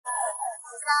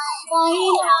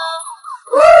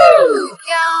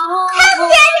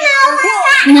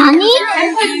哪里？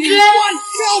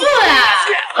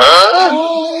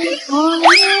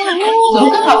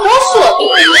好高速！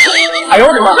哎呦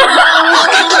我的妈！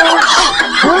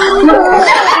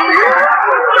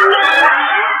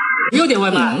有点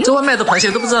外卖，这外卖的螃蟹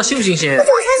都不知道新不新鲜。这才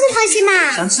是螃蟹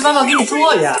嘛！想吃饭吗？给你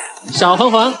做呀。小黄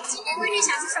黄，今天闺女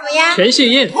想吃什么呀？全蟹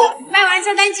宴。卖完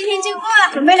菜单今天就过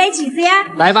了，准备来几只呀？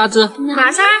来8只，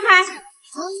马上安排。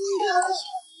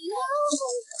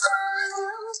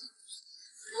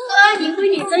哥，你闺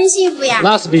女真幸福呀！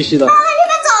那是必须的。你们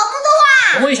这么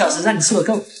多啊！我1小时让你吃个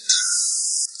够。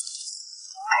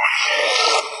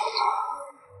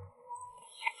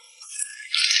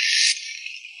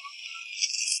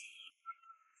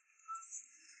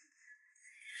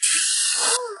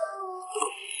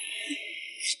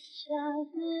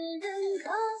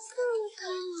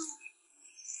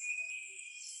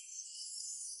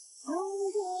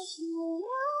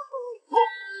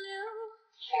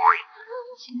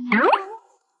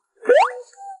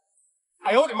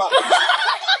哎呦我的妈！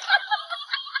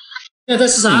现在在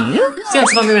吃啥？这样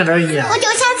吃方便面而已啊！我就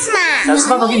想吃嘛。想吃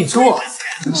饭都给你做。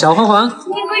小黄黄，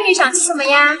今天闺女想吃什么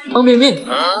呀？方便面。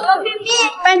方便面，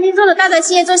半斤重的大闸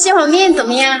蟹做蟹黄面怎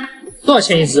么样？多少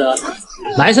钱一只？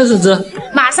来30只。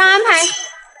马上安排。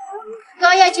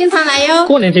哥要经常来哟。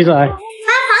过年接着来。方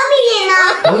便面呢？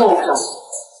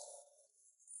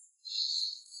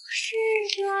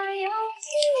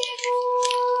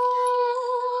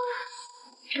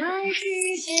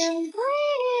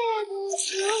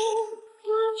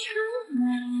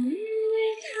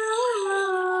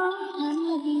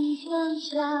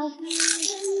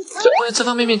小朋友吃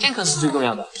方便面健康是最重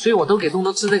要的，所以我都给东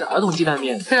东吃这个儿童鸡蛋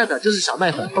面，配料表就是小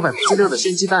麦粉和6%的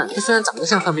鲜鸡蛋。它虽然长得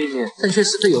像方便面，但却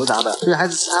是最油炸的，所以孩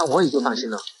子吃它我也就放心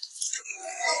了。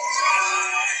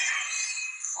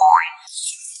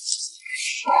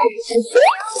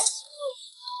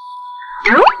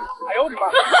哎呦我的妈！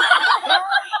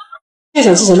你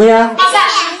想吃什么呀？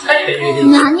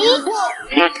哪里？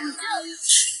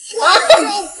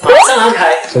马上安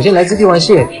排。首先来只帝王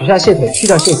蟹，取下蟹腿，去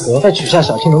掉蟹壳，再取下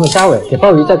小青龙的虾尾，给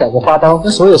鲍鱼再改个花刀，将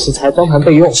所有食材装盘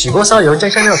备用。起锅烧油，将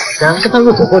香料炒香，再放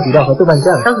入火锅底料和豆瓣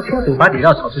酱，开始清煮，把底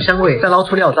料炒出香味，再捞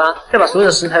出料渣，再把所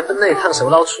有食材分类烫熟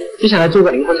捞出。接下来做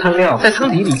个灵魂汤料，在汤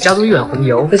底里加入1碗红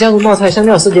油，再加入冒菜香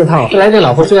料4件套，再来点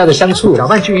老婆最爱的香醋，搅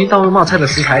拌均匀，倒入冒菜的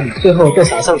食材里，最后再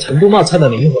撒上成都冒菜的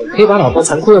灵魂，可以把老婆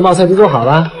残酷的冒菜就做好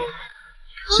啦。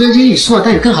虽然今天你输了，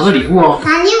但有更好的礼物哦。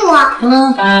啥礼物？他怎么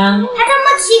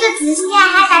起个自信啊，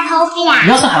还戴头盔呀？你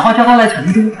要是喊话叫他来成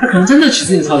都，他可能真的骑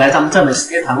自行车来咱们这美食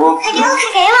街谈哦。快给我，快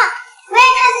给我！我也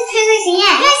开始吹吹心眼。要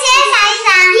先啥意思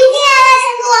啊？一定要来成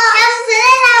都！要是真的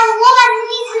来，我把自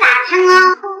己成大汤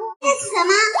哦。在吃什么？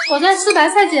我在吃白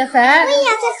菜减肥。我也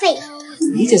要减肥。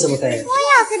你减什么肥？我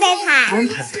要吃白菜。安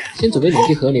排。先准备2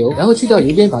滴河流，然后去掉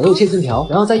油边，把肉切成条，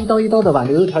然后再一刀一刀的把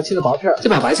牛肉条切成薄片，再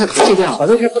把白菜壳切掉，把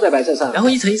肉片铺在白菜上，然后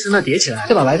一层一层的叠起来，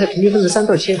再把白菜平均分成3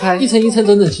段切开，一层一层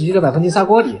整整齐齐的摆放进砂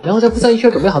锅里，然后再铺上一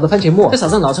圈准备好的番茄末，再撒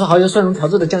上老抽、蚝油、蒜蓉调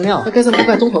制的酱料，再盖上1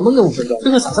块中火焖个5分钟，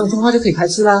最后撒上葱花就可以开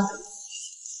吃啦。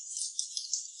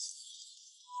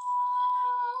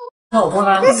那我多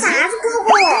啦。这啥子哥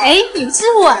哥？哎，你不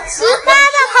吃我吃？爸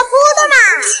爸跑步的嘛。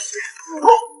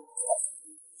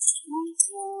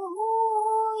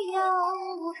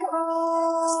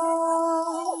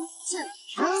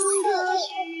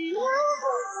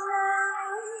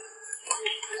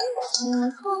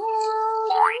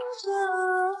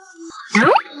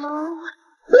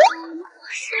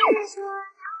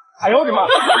哎呦我的妈！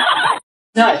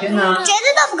这海鲜呢？绝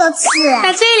对都不够吃。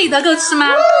在这里的够吃吗？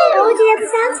我今天不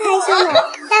想吃海鲜了，难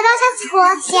道想吃活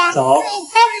虾？走。哎，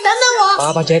等等我。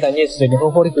爸爸今天带你吃热的很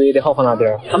火的国的好放那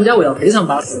点儿。他们家味道非常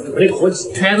巴适，没得科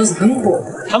技，全都是狠活。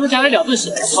他们家的料都是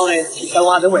现炒的，再闻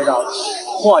下这味道，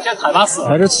哇，简直太巴适了。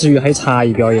在这吃鱼还有茶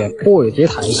艺表演，哦，这也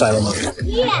太帅了嘛！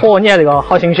哦，你看这个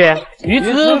好新鲜。鱼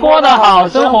吃过的好，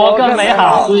生活更美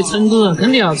好。所以成都人肯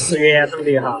定要吃原汤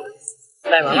的哈。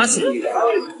来，妈妈吃鱼。哎，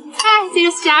这个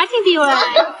是家庭地位。爸爸。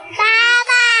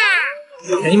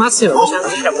看你妈吃的那么香，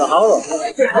看不到好了。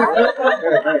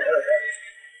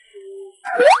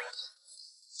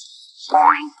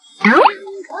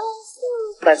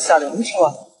来吃下2球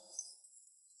啊！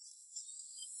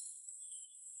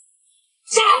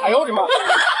哎呦我的妈！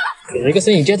这个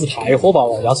生意简直太火爆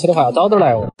了，要吃的话要早点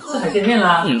来哦。吃海鲜面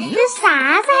啦！这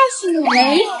啥子海鲜？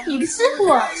哎，你不吃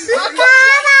我吃。爸爸。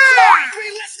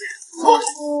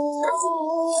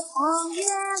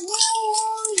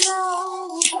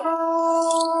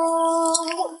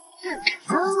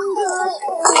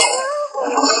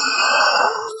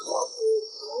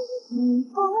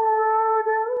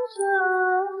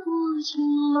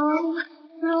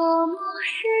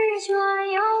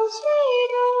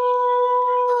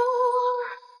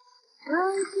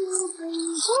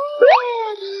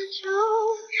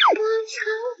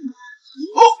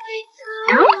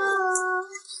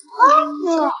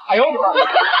哎呦我的妈！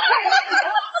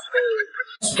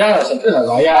暑假了，想去哪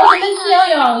玩呀？我们是游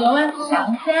泳，游完去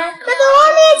长沙。哥哥，我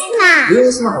们也去嘛。游泳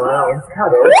有什么好玩啊？我们去跳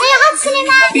的。还有好吃的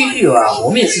吗？必须有啊！我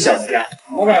们也是小吃啊。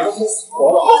我们俩都是死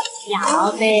活了。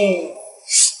要呗。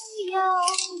好了，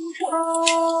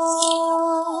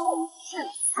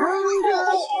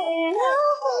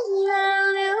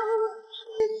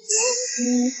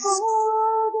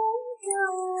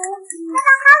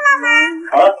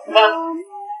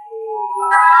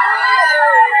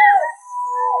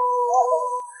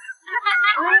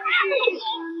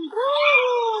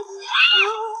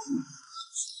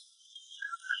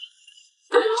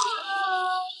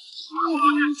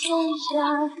吃饭。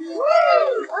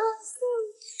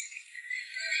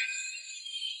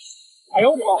哎呦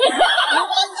我的妈！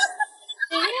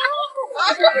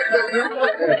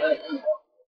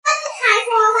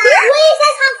我也想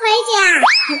穿盔甲。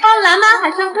你放蓝吗？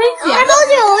还穿盔甲？穿多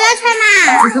久我要穿嘛？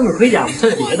不穿个盔甲，我们穿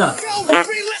点别的。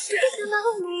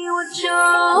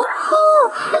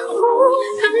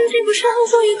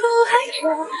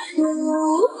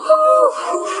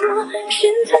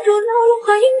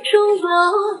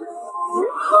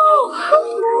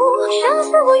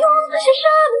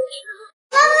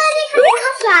妈妈，你看你好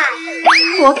帅。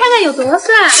我看看有多帅。哥哥，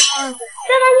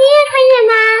你也可以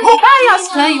吗？我当然要是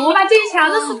可以，我把这一墙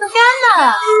都是不干了。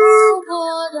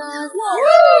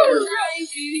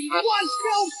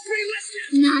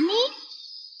哪里？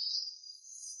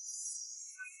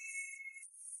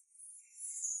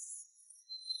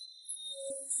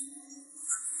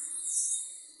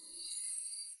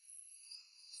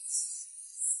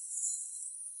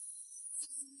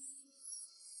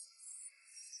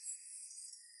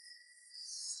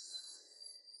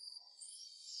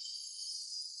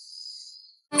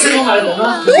我买了什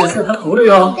么？这是他头的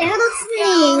哟。这个都吃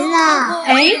腻了。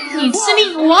哎，你吃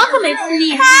腻，我可没吃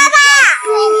腻。爸爸，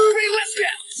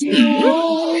这个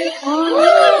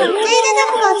都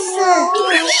不好吃。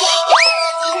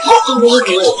中国的口味我们最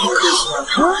喜欢。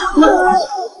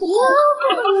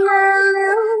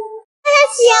它是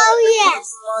小鱼，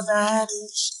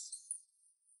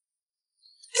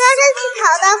这是吃烤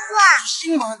的货，这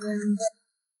个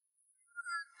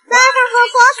和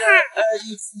锅汤，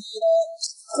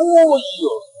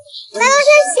这个是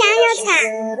咸油菜。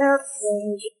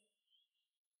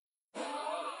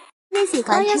妹喜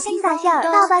欢吃披萨馅儿，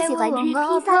爸爸喜欢吃披萨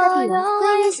的饼，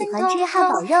闺女喜欢吃汉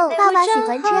堡肉，爸爸喜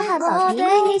欢吃汉堡皮，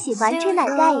闺女喜欢吃奶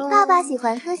盖，爸爸喜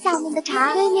欢喝夏面的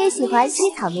茶，闺女喜欢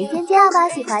吃草莓尖尖，爸爸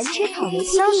喜欢吃草莓屁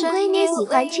屁，闺女喜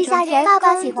欢吃虾仁，爸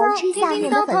爸喜欢吃下面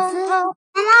的粉丝。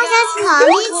妈妈，我想吃糯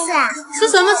米吃。吃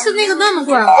什么吃那个那么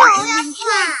贵？我要吃。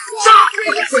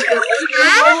啊？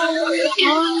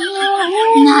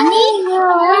哪里？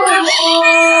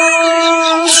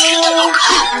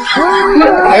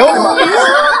哎呦我的妈！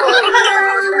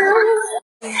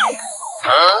他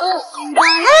们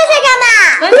在干嘛？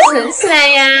把你存起来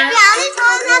呀！表妹说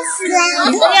要吃啊。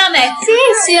你是要买这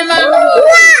些吗？哇，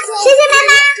谢谢妈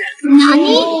妈。哪里？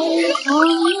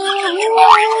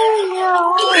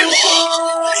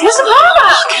这是爸爸。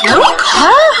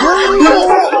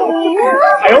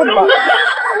哎呦我的妈！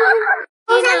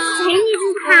我想吃陈皮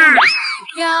塔。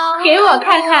给我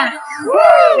看看。我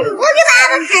给爸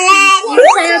爸看嘞。你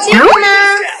想要这个吗？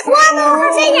我不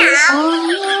这样。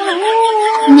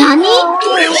哪里？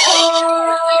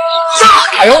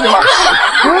哎呦我的妈！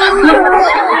哎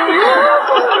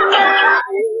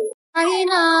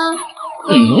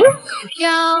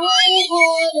呦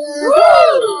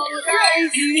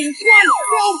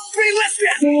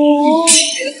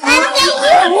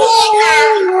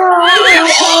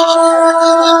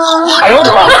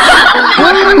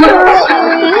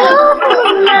我的妈！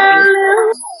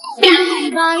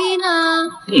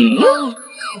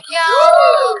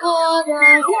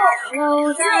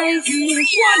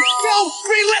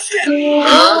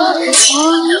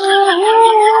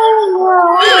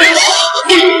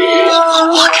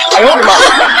哎呦我的妈！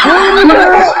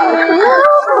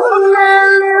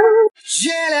月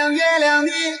亮月亮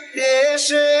你别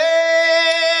睡，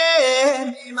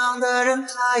迷茫的人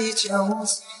他已憔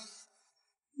悴，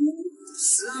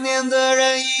思念的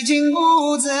人已经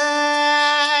不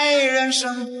在，人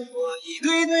生不过一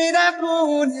堆堆的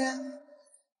顾念。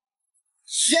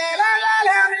月亮月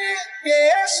亮你别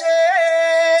睡。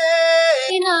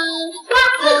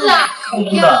是啊。真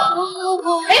的。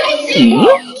哎，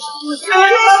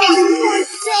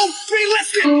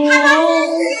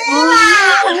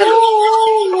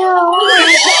没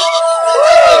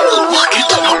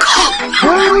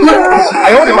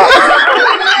哎呦我的妈！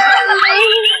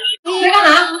在干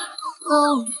嘛？